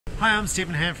Hi, I'm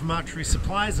Stephen Hand from Archery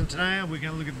Supplies, and today we're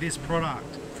going to look at this product.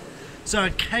 So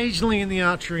occasionally in the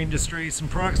archery industry, some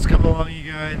products come along and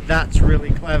you go, that's really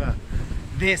clever.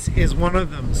 This is one of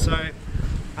them. So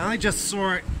I only just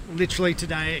saw it literally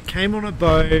today. It came on a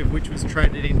bow which was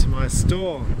traded into my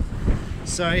store.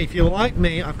 So if you're like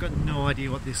me, I've got no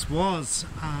idea what this was.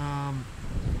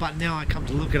 But now I come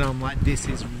to look at it, I'm like, this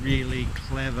is really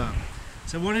clever.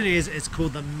 So what it is, it's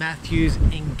called the Mathews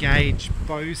Engage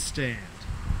bow stand.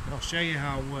 I'll show you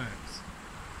how it works.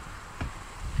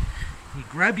 You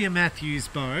grab your Mathews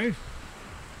bow,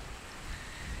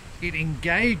 it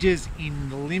engages in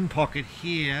the limb pocket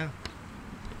here,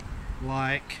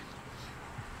 like,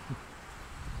 you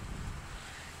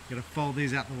gotta fold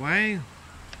these out the way.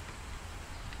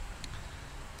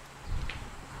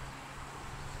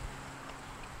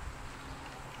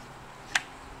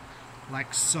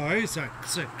 Like so, so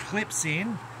it clips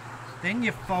in, then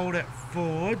you fold it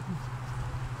forward.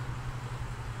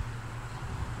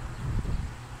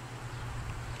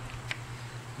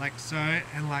 Like so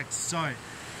and like so.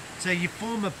 So you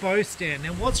form a bow stand.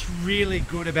 Now what's really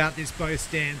good about this bow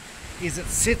stand is it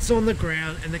sits on the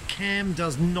ground and the cam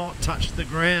does not touch the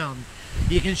ground.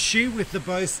 You can shoot with the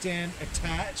bow stand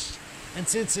attached, and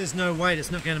since there's no weight,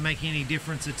 it's not going to make any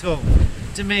difference at all.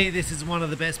 To me, this is one of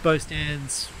the best bow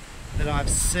stands that I've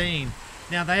seen.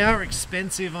 Now they are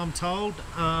expensive, I'm told,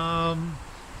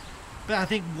 but I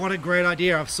think what a great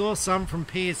idea. I've saw some from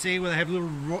PSE where they have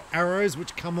little arrows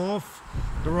which come off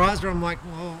the riser. I'm like,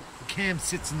 well, the cam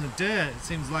sits in the dirt. It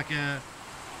seems like a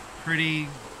pretty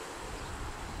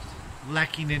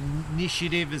lacking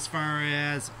initiative as far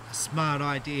as a smart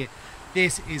idea.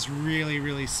 This is really,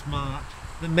 really smart.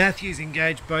 The Mathews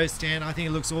Engage bow stand, I think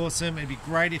it looks awesome. It'd be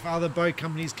great if other bow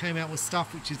companies came out with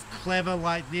stuff which is clever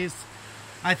like this.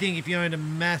 I think if you own a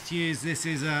Mathews, this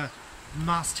is a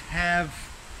must-have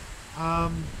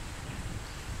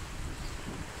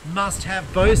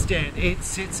bow stand. It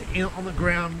sits on the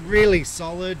ground really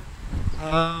solid.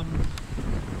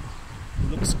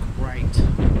 Looks great.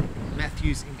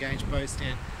 Mathews Engage bow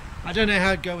stand. I don't know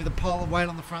how it'd go with a polar weight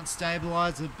on the front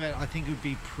stabilizer, but I think it would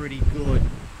be pretty good.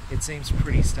 It seems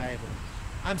pretty stable.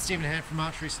 I'm Stephen Hand from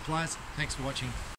Archery Supplies. Thanks for watching.